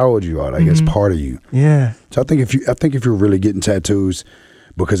doesn't matter how old you are. Like it's part of you. Yeah. So I think if you're really getting tattoos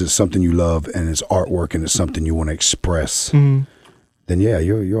because it's something you love and it's artwork and it's something you want to express, then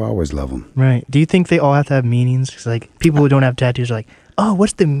you'll always love them. Right. Do you think they all have to have meanings? Because like people who don't have tattoos are like, oh,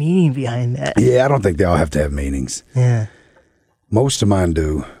 what's the meaning behind that? Yeah, I don't think they all have to have meanings. Yeah. Most of mine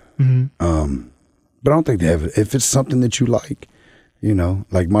do. But I don't think they have it. If it's something that you like,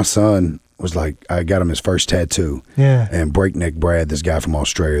 like my son was like, I got him his first tattoo. Yeah. And Breakneck Brad, this guy from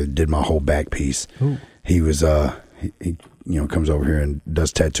Australia, did my whole back piece. Ooh. He was, he comes over here and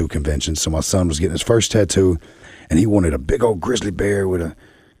does tattoo conventions. So my son was getting his first tattoo and he wanted a big old grizzly bear with a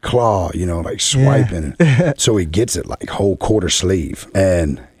claw, like swiping. Yeah. So he gets it like whole quarter sleeve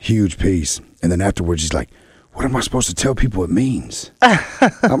and huge piece. And then afterwards he's like, what am I supposed to tell people it means?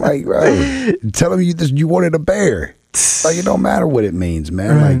 I'm like, bro, tell them you wanted a bear. Like, it don't matter what it means,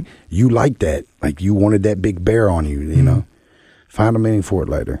 man. Right. Like, you like that. Like, you wanted that big bear on you, you know? Find a meaning for it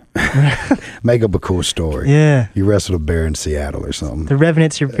later. Make up a cool story. Yeah. You wrestled a bear in Seattle or something. The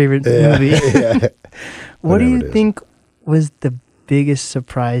Revenant's your favorite movie. Yeah. What do you think was the biggest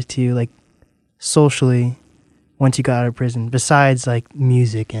surprise to you? Like, socially once you got out of prison, besides like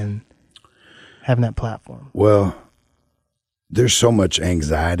music and having that platform? Well, there's so much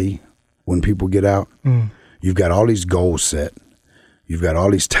anxiety when people get out. You've got all these goals set. You've got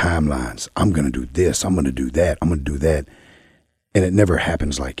all these timelines. I'm going to do this. I'm going to do that. I'm going to do that. And it never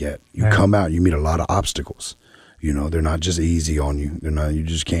happens like that. You come out, you meet a lot of obstacles. You know, they're not just easy on you. They're not, you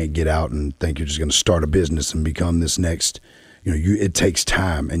just can't get out and think you're just going to start a business and become this next, you know, it takes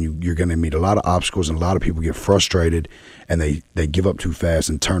time, and you're going to meet a lot of obstacles, and a lot of people get frustrated and they give up too fast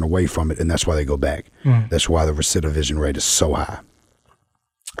and turn away from it. And that's why they go back. That's why the recidivism rate is so high.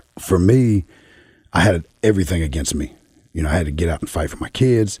 For me, I had everything against me. You know, I had to get out and fight for my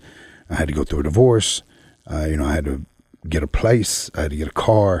kids. I had to go through a divorce. You know, I had to get a place. I had to get a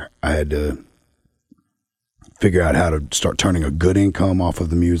car. I had to figure out how to start turning a good income off of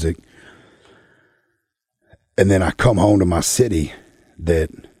the music. And then I come home to my city that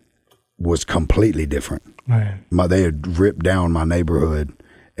was completely different. They had ripped down my neighborhood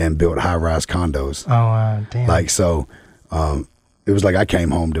and built high-rise condos. Oh, damn. Like, so it was like I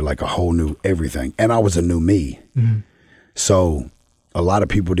came home to like a whole new everything. And I was a new me. So a lot of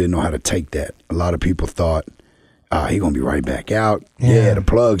people didn't know how to take that. A lot of people thought, he gonna be right back out. Yeah, the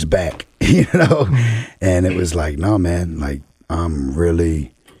plug's back, you know? And it was like, no, man, like I'm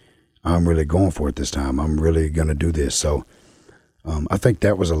really going for it this time. I'm really gonna do this. So I think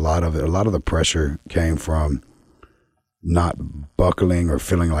that was a lot of it. A lot of the pressure came from not buckling or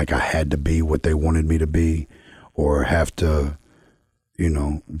feeling like I had to be what they wanted me to be, or have to, you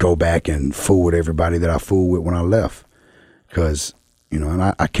know, go back and fool with everybody that I fooled with when I left. Because, you know, and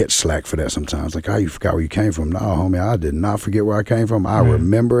I catch slack for that sometimes. Like, oh, you forgot where you came from. No, homie, I did not forget where I came from. I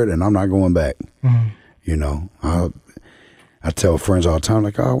remember it, and I'm not going back. You know, I tell friends all the time,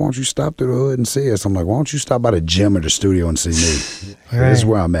 like, oh, why don't you stop through the hood and see us? I'm like, why don't you stop by the gym or the studio and see me? This is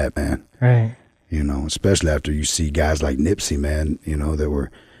where I'm at, man. You know, especially after you see guys like Nipsey, man, you know, that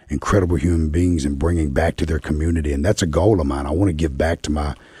were incredible human beings and bringing back to their community. And that's a goal of mine. I want to give back to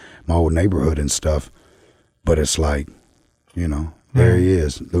my old neighborhood and stuff. But it's like, you know, there he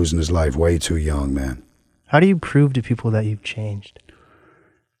is, losing his life way too young, man. How do you prove to people that you've changed?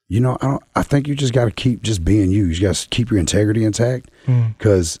 You know, I think you just got to keep just being you. You got to keep your integrity intact,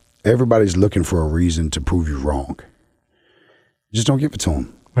 because everybody's looking for a reason to prove you wrong. Just don't give it to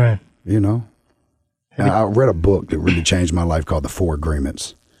them. Right. You know? I read a book that really changed my life called The 4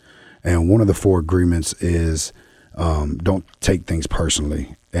 Agreements. And one of the 4 agreements is don't take things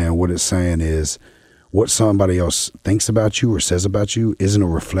personally. And what it's saying is, what somebody else thinks about you or says about you isn't a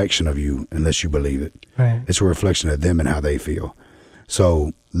reflection of you unless you believe it. It's a reflection of them and how they feel.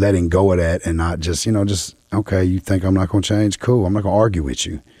 So letting go of that and not just, you know, just, okay, you think I'm not going to change? Cool. I'm not going to argue with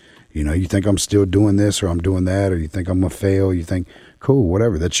you. You know, you think I'm still doing this or I'm doing that, or you think I'm going to fail. You think, cool,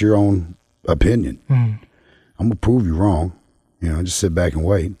 whatever. That's your own opinion. I'm going to prove you wrong. You know, just sit back and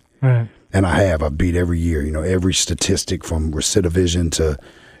wait. And I beat every year, you know, every statistic from recidivism to,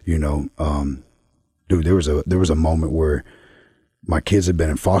 you know, dude, there was a moment where my kids had been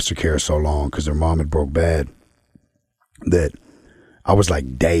in foster care so long because their mom had broke bad that I was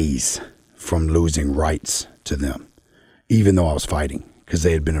like days from losing rights to them, even though I was fighting, because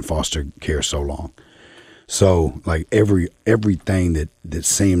they had been in foster care so long. So like everything that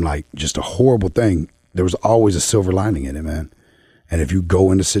seemed like just a horrible thing, there was always a silver lining in it, man. And if you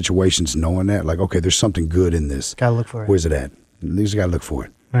go into situations knowing that, like, okay, there's something good in this. Gotta look for it. Where's it at? You just gotta look for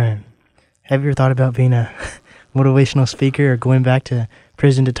it. Right. Have you ever thought about being a motivational speaker or going back to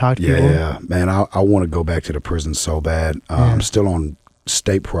prison to talk to people? Yeah, man, I want to go back to the prison so bad. I'm still on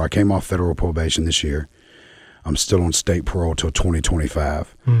state parole. I came off federal probation this year. I'm still on state parole till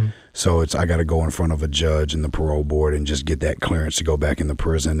 2025. So I got to go in front of a judge and the parole board and just get that clearance to go back in the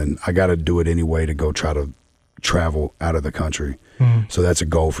prison. And I got to do it anyway to go try to travel out of the country. So that's a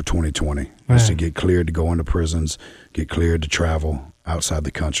goal for 2020, is to get cleared to go into prisons, get cleared to travel outside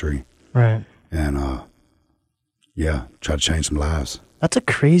the country. Right. And, try to change some lives. That's a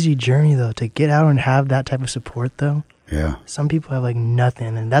crazy journey, though, to get out and have that type of support, though. Yeah. Some people have, like,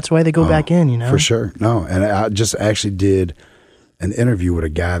 nothing, and that's why they go back in, you know? For sure. No, and I just actually did an interview with a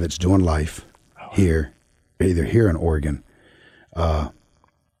guy that's doing life here, either here in Oregon. And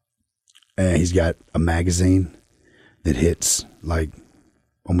he's got a magazine that hits, like,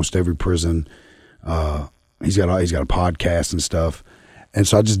 almost every prison. He's got a podcast and stuff. And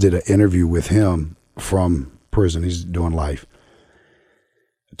so I just did an interview with him from prison. He's doing life,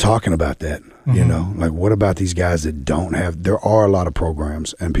 talking about that, you know, like, what about these guys that don't have, there are a lot of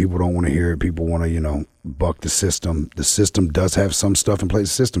programs and people don't want to hear it. People want to, you know, buck the system. The system does have some stuff in place.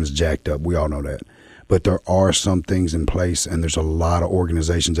 The system is jacked up. We all know that. But there are some things in place, and there's a lot of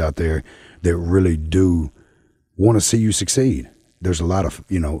organizations out there that really do want to see you succeed. There's a lot of,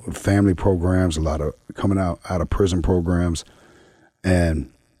 family programs, a lot of coming out of prison programs.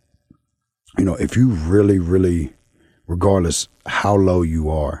 And, if you really, really, regardless how low you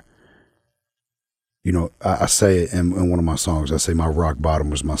are, I say it in one of my songs, I say my rock bottom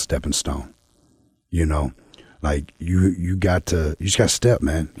was my stepping stone. Like you just got to step,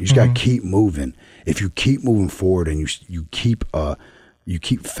 man. You just got to keep moving. If you keep moving forward and you keep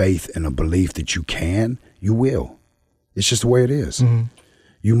faith and a belief that you can, you will. It's just the way it is. Mm-hmm.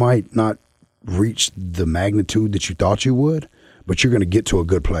 You might not reach the magnitude that you thought you would, but you're going to get to a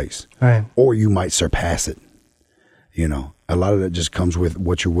good place. Right. Or you might surpass it. A lot of that just comes with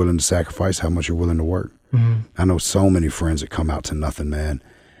what you're willing to sacrifice, how much you're willing to work. Mm-hmm. I know so many friends that come out to nothing, man.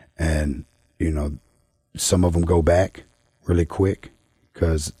 And, some of them go back really quick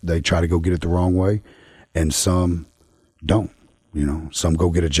because they try to go get it the wrong way. And some don't, some go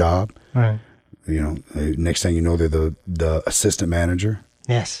get a job. Right. Next thing you know, they're the assistant manager.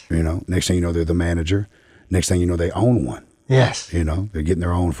 Yes. Next thing you know, they're the manager. Next thing you know, they own one. Yes. They're getting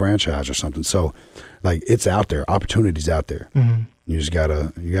their own franchise or something. So, like, it's out there. Opportunity's out there. Mm-hmm. You just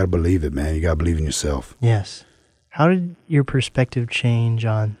gotta believe it, man. You gotta believe in yourself. Yes. How did your perspective change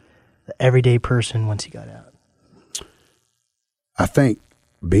on the everyday person once you got out? I think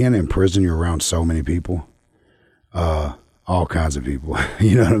being in prison, you're around so many people, all kinds of people.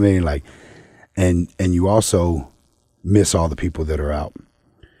 You know what I mean? Like, and you also miss all the people that are out.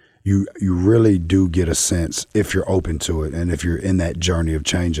 You really do get a sense, if you're open to it and if you're in that journey of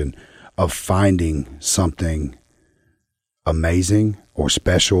changing, of finding something amazing or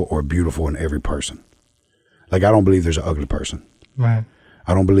special or beautiful in every person. Like, I don't believe there's an ugly person. Right.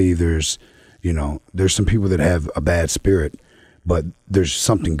 I don't believe there's there's some people that have a bad spirit, but there's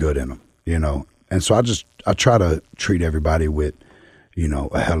something good in them, And so I try to treat everybody with,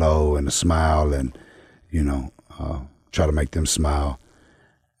 a hello and a smile and, try to make them smile.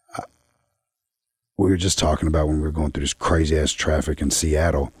 We were just talking about when we were going through this crazy ass traffic in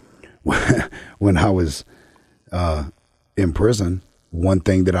Seattle. When I was in prison, one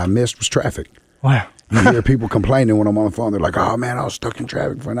thing that I missed was traffic. Wow. You hear people complaining when I'm on the phone. They're like, oh, man, I was stuck in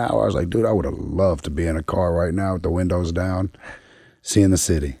traffic for an hour. I was like, dude, I would have loved to be in a car right now with the windows down, seeing the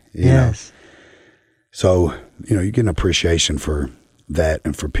city. Yes. So, you get an appreciation for that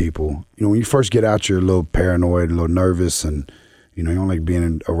and for people. When you first get out, you're a little paranoid, a little nervous, and, you don't like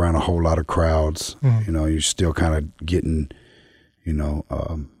being around a whole lot of crowds. Mm. You're still kind of getting,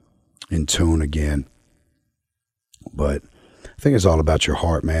 in tune again. But I think it's all about your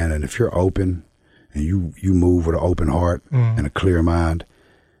heart, man. And if you're open and you move with an open heart and a clear mind,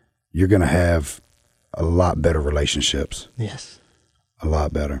 you're going to have a lot better relationships. Yes. A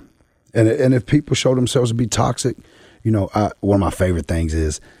lot better. And if people show themselves to be toxic, one of my favorite things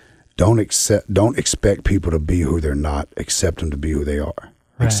is don't expect people to be who they're not. Accept them to be who they are.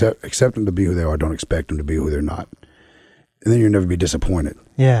 Right. Accept them to be who they are. Don't expect them to be who they're not. And then you'll never be disappointed.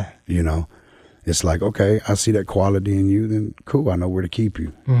 Yeah. It's like, okay, I see that quality in you, then cool, I know where to keep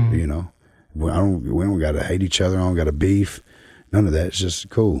you. Mm. We don't got to hate each other. I don't got to beef. None of that. It's just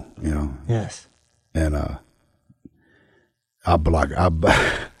cool, Yes. And I've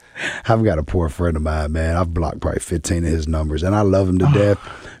got a poor friend of mine, man. I've blocked probably 15 of his numbers, and I love him to death.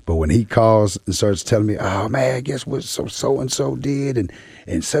 But when he calls and starts telling me, oh, man, guess what so-and-so did,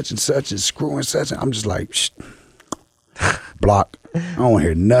 and such is screwing such, I'm just like, shh. Block. I don't want to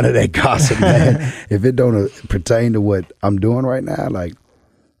hear none of that gossip, man. If it don't pertain to what I'm doing right now, like,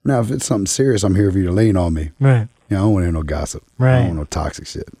 now if it's something serious, I'm here for you to lean on me. Right. I don't want to hear no gossip. Right. I don't want no toxic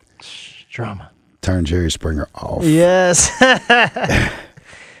shit. Drama. Turn Jerry Springer off. Yes.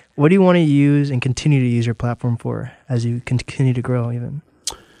 What do you want to use and continue to use your platform for as you continue to grow even?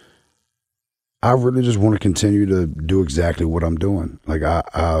 I really just want to continue to do exactly what I'm doing. Like,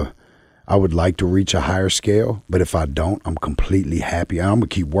 I would like to reach a higher scale, but if I don't, I'm completely happy. I'm going to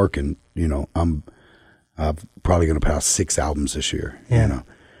keep working. I'm probably going to put out 6 albums this year. Yeah.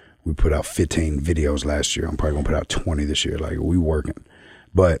 We put out 15 videos last year. I'm probably going to put out 20 this year. Like, we working.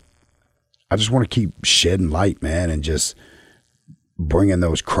 But I just want to keep shedding light, man, and just bringing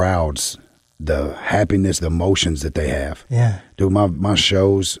those crowds the happiness, the emotions that they have. Yeah. Dude, my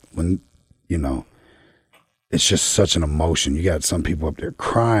shows, when, it's just such an emotion. You got some people up there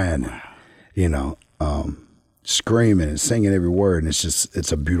crying, screaming and singing every word, and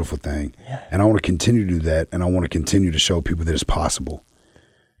it's a beautiful thing. Yeah. And I want to continue to do that, and I want to continue to show people that it's possible,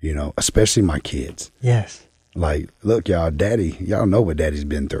 especially my kids. Yes. Like, look, y'all know what daddy's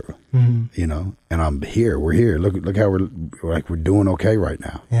been through, and I'm here. We're here. Look how we're doing okay right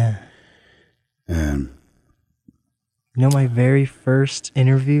now. Yeah. And you know, my very first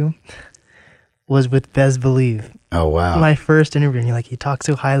interview was with Bez Believe. Oh, wow. My first interview, and you're like, he talks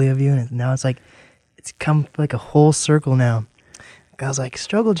so highly of you, and now it's like, it's come like a whole circle now. I was like,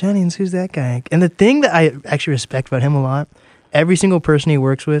 Struggle Jennings, who's that guy? And the thing that I actually respect about him a lot, every single person he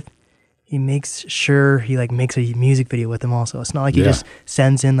works with, he makes sure he like makes a music video with them also. It's not like he just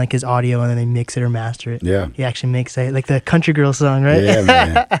sends in like his audio and then they mix it or master it. Yeah. He actually makes a, like the Country Girl song, right? Yeah,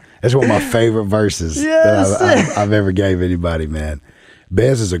 man. That's one of my favorite verses that I've ever gave anybody, man.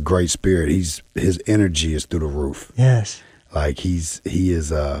 Bez is a great spirit. His energy is through the roof. Yes. Like he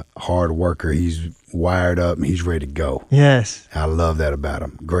is a hard worker. He's wired up and he's ready to go. Yes. I love that about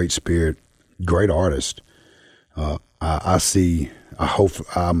him. Great spirit, great artist. I hope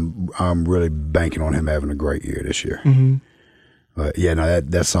I'm really banking on him having a great year this year. Mm-hmm. But yeah, no,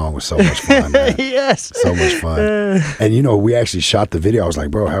 that song was so much fun, man. Yes. So much fun. And you know, we actually shot the video. I was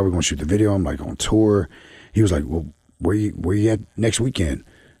like, bro, how are we gonna shoot the video? I'm like, on tour. He was like, well, where you at next weekend?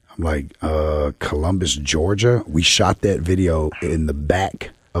 I'm like, Columbus, Georgia. We shot that video in the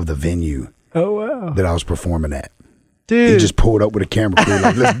back of the venue that I was performing at. Dude. He just pulled up with a camera crew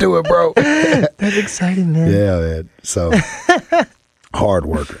like, let's do it, bro. That's exciting, man. Yeah, man. So hard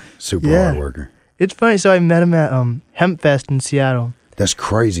worker, super hard worker. It's funny. So I met him at Hempfest in Seattle. That's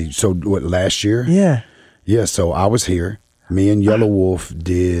crazy. So what, last year? Yeah. Yeah, so I was here. Me and Yellow Wolf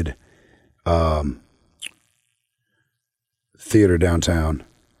did theater downtown.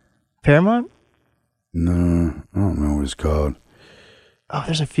 Paramount? No, I don't know what it's called. Oh,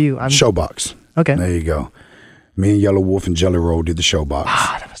 there's a few. Showbox. Okay. There you go. Me and Yellow Wolf and Jelly Roll did the Showbox.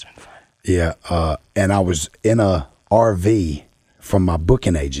 Ah, that must have been fun. Yeah, and I was in a RV from my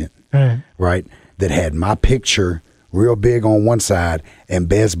booking agent, right, that had my picture real big on one side and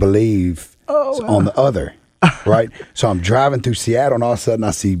Bez Believe on the other, right? So I'm driving through Seattle and all of a sudden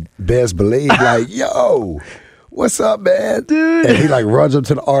I see Bez Believe like, yo, what's up, man? Dude. And he like runs up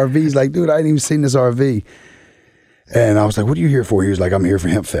to the RV. He's like, dude, I ain't even seen this RV. And I was like, what are you here for? He was like, I'm here for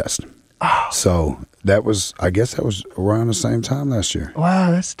Hempfest. So I guess that was around the same time last year.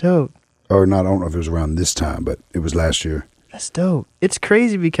 Wow, that's dope. Or not, I don't know if it was around this time, but it was last year. That's dope. It's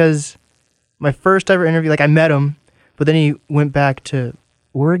crazy because my first ever interview, like I met him, but then he went back to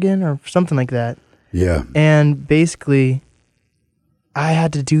Oregon or something like that. Yeah. And basically, I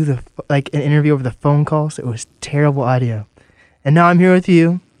had to do an interview over the phone call, so it was terrible audio. And now I'm here with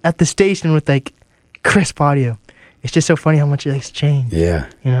you at the station with like crisp audio. It's just so funny how much it's changed. Yeah.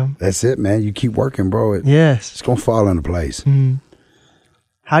 You know? That's it, man. You keep working, bro. Yes. It's going to fall into place. Mm-hmm.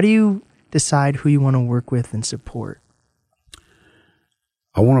 How do you decide who you want to work with and support?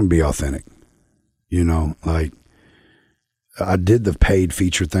 I want them to be authentic. You know, like I did the paid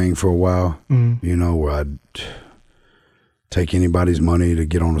feature thing for a while, you know, where I'd take anybody's money to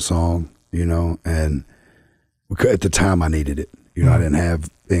get on a song, you know, and at the time I needed it. You know, I didn't have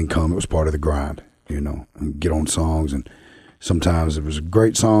income. It was part of the grind, you know, and get on songs. And sometimes it was a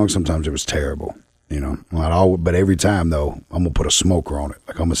great song. Sometimes it was terrible, you know. But every time, though, I'm going to put a smoker on it.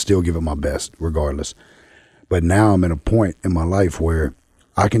 Like, I'm going to still give it my best regardless. But now I'm at a point in my life where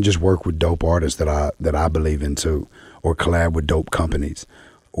I can just work with dope artists that I believe in too, or collab with dope companies,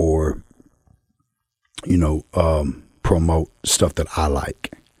 or, you know, promote stuff that I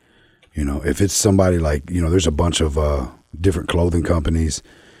like. You know, if it's somebody like, you know, there's a bunch of different clothing companies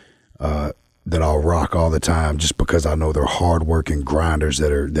that I'll rock all the time just because I know they're hardworking grinders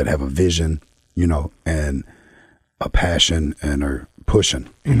that have a vision, you know, and a passion and are pushing,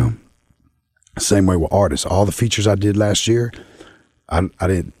 you know. Same way with artists. All the features I did last year, I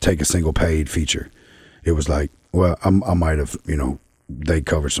didn't take a single paid feature. It was like, well, I might have, you know, they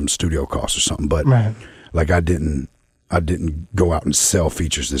covered some studio costs or something, but like I didn't go out and sell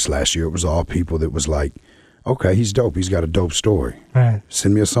features this last year. It was all people that was like, okay, he's dope. He's got a dope story. Right.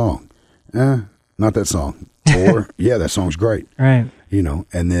 Send me a song. Not that song. Or, yeah, that song's great. Right. You know,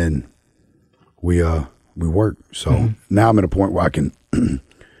 and then we work. So now I'm at a point where I can,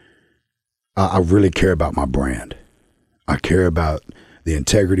 I really care about my brand. I care about the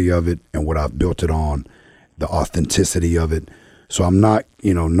integrity of it and what I've built it on, the authenticity of it. So I'm not,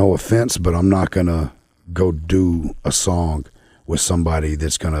 you know, no offense, but I'm not going to go do a song with somebody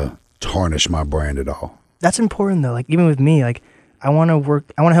that's going to tarnish my brand at all. That's important though. Like even with me, like I want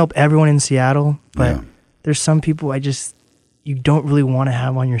to help everyone in Seattle, but there's some people you don't really want to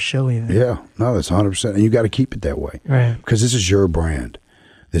have on your show even. Yeah, no, that's 100%. And you got to keep it that way. Right. Because this is your brand.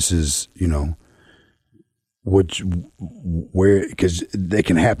 This is, you know, because they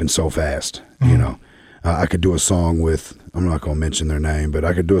can happen so fast, you know. I could do a song with, I'm not going to mention their name, but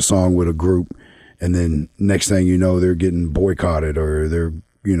I could do a song with a group and then next thing you know, they're getting boycotted or they're,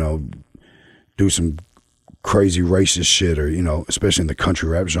 you know, do some crazy racist shit, or especially in the country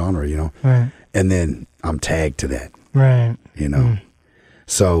rap genre, right. And then I'm tagged to that, right.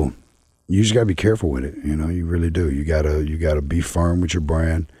 So you just gotta be careful with it, you really do. You gotta be firm with your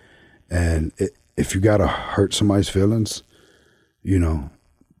brand, and if you gotta hurt somebody's feelings,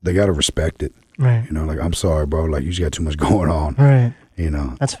 they gotta respect it, right. Like, I'm sorry, bro, like, you just got too much going on, right.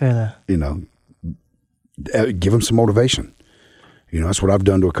 That's fair though. Give them some motivation. That's what I've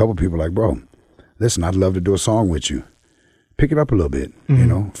done to a couple people. Like, bro, listen, I'd love to do a song with you. Pick it up a little bit.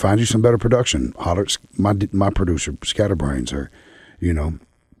 Find you some better production. Holler at my producer, Scatterbrains, or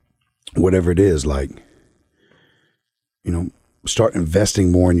whatever it is. Like, start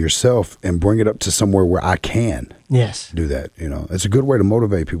investing more in yourself and bring it up to somewhere where I can. Yes. Do that. It's a good way to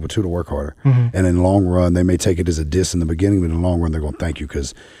motivate people too, to work harder. And in the long run, they may take it as a diss in the beginning, but in the long run, they're going to thank you,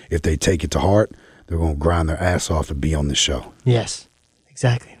 because if they take it to heart, they're going to grind their ass off to be on this show. Yes,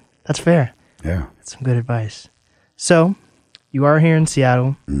 exactly. That's fair. Yeah. That's some good advice. So, you are here in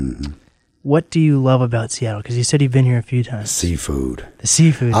Seattle. Mm-hmm. What do you love about Seattle? Because you said you've been here a few times. Seafood. The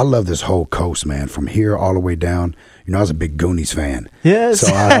seafood. I love this whole coast, man. From here all the way down. I was a big Goonies fan. Yes.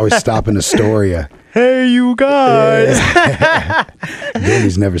 So I always stop in Astoria. Hey, you guys.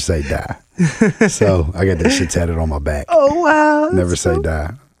 Goonies never say die. So I got that shit tatted on my back. Oh, wow. Never say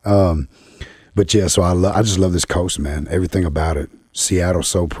die. But yeah, so I just love this coast, man. Everything about it. Seattle's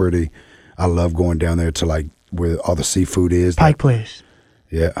so pretty. I love going down there to, like, where all the seafood is. Pike Place.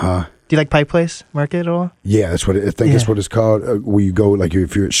 Yeah, huh? Do you like Pike Place Market at all? Yeah, that's what I think. That's what it's called. Where you go, like,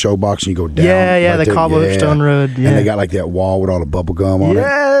 if you're at Showbox and you go down. Yeah, right the cobblestone road. Yeah. And they got like that wall with all the bubble gum on it.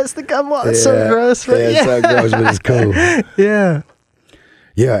 Yes, the gum wall. It's so gross, right? Yeah, it's so gross, but it's cool. Yeah.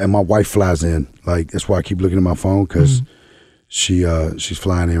 Yeah, and my wife flies in. Like, that's why I keep looking at my phone, because she's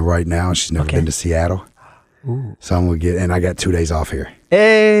flying in right now. She's never been to Seattle. Ooh. So I'm gonna and I got 2 days off here.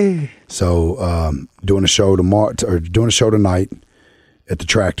 Hey. So doing a show tonight at the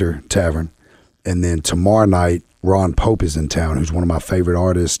Tractor Tavern, and then tomorrow night Ron Pope is in town, who's one of my favorite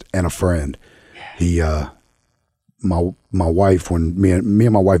artists and a friend. He my wife, when me and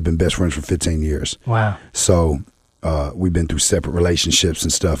my wife been best friends for 15 years. Wow. So we've been through separate relationships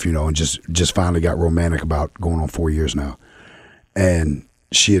and stuff, and just finally got romantic about going on 4 years now. And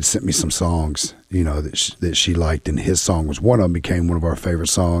she had sent me some songs, that she liked, and his song was one of them, became one of our favorite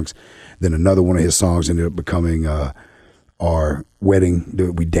songs. Then another one of his songs ended up becoming our wedding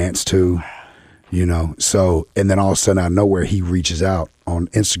that we danced to, So, and then all of a sudden, out of nowhere, he reaches out on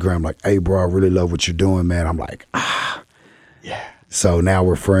Instagram like, "Hey, bro, I really love what you're doing, man." I'm like, yeah. So now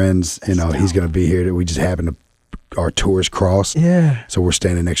we're friends. He's going to be here. We just happened to, our tours crossed. Yeah. So we're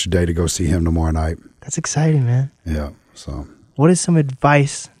staying an extra day to go see him tomorrow night. That's exciting, man. Yeah. So. What is some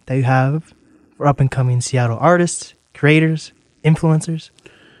advice that you have for up-and-coming Seattle artists, creators, influencers?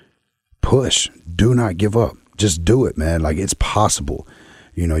 Push. Do not give up. Just do it, man. Like, it's possible.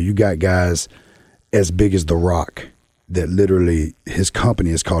 You got guys as big as The Rock that literally, his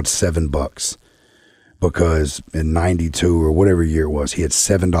company is called $7, because in 92 or whatever year it was, he had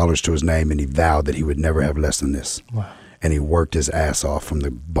 $7 to his name, and he vowed that he would never have less than this. Wow. And he worked his ass off from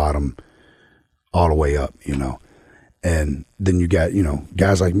the bottom all the way up, And then you got,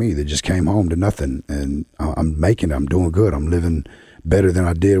 guys like me that just came home to nothing, and I'm making it. I'm doing good. I'm living better than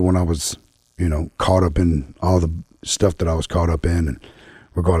I did when I was, caught up in all the stuff that I was caught up in. And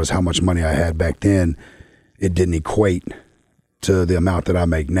regardless how much money I had back then, it didn't equate to the amount that I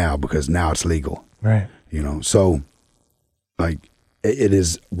make now, because now it's legal. Right. So like, it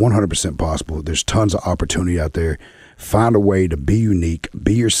is 100% possible. There's tons of opportunity out there. Find a way to be unique,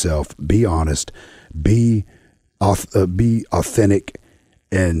 be yourself, be honest, be authentic,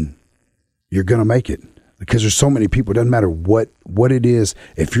 and you're gonna make it, because there's so many people. It doesn't matter what it is.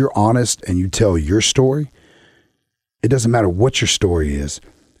 If you're honest and you tell your story, it doesn't matter what your story is.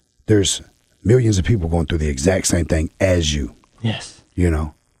 There's millions of people going through the exact same thing as you. Yes.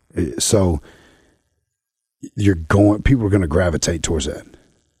 So people are going to gravitate towards that.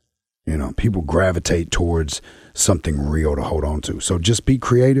 People gravitate towards something real to hold on to. So just be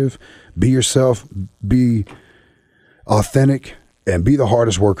creative, be yourself, be authentic, and be the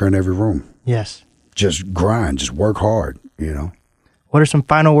hardest worker in every room. Yes. Just grind, just work hard, What are some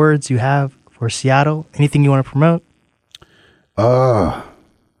final words you have for Seattle? Anything you want to promote? Well,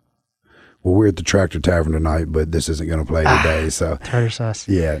 we're at the Tractor Tavern tonight, but this isn't going to play today. So tartar sauce.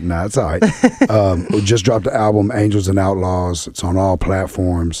 Yeah, no, it's all right. We just dropped the album Angels and Outlaws. It's on all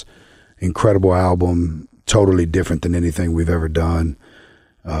platforms. Incredible album, totally different than anything we've ever done.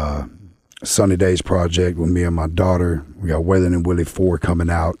 Sunny Days project with me and my daughter. We got Waylon and Willie 4 coming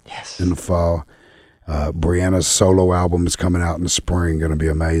out in the fall. Brianna's solo album is coming out in the spring, going to be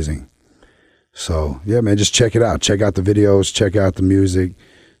amazing. So, yeah, man, just check it out. Check out the videos. Check out the music.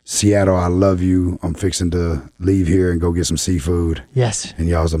 Seattle, I love you. I'm fixing to leave here and go get some seafood. Yes. And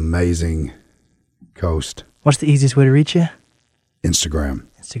y'all's amazing coast. What's the easiest way to reach you? Instagram.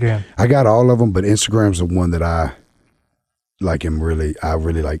 I got all of them, but Instagram's the one that I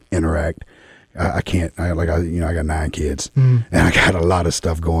really like interact. I got 9 kids and I got a lot of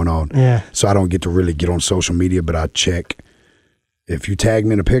stuff going on. Yeah. So I don't get to really get on social media, but I check. If you tag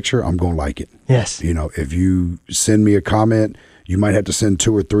me in a picture, I'm going to like it. Yes. You know, if you send me a comment, you might have to send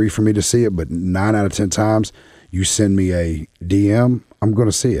 2 or 3 for me to see it, but 9 out of 10 times you send me a DM, I'm going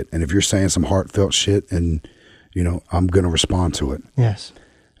to see it. And if you're saying some heartfelt shit and, you know, I'm going to respond to it. Yes.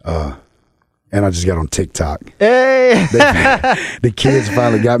 And I just got on TikTok. Hey! The kids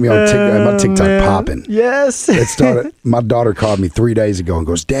finally got me on TikTok. My TikTok popping. Yes. It started. My daughter called me 3 days ago and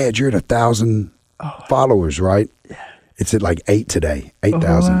goes, "Dad, you're at 1,000 followers, right?" Yeah. It's at like 8 today,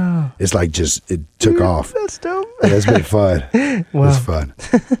 8,000. Wow. It's like it took off. That's dope. Yeah, it's been fun. Wow. It's fun.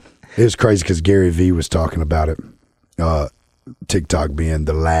 It was crazy because Gary Vee was talking about it. TikTok being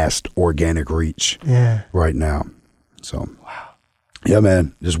the last organic reach right now. So, wow. Yeah,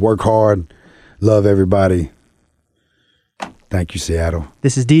 man, just work hard. Love everybody. Thank you, Seattle.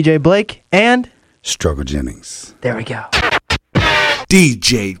 This is DJ Blake and Struggle Jennings. There we go.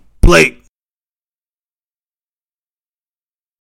 DJ Blake.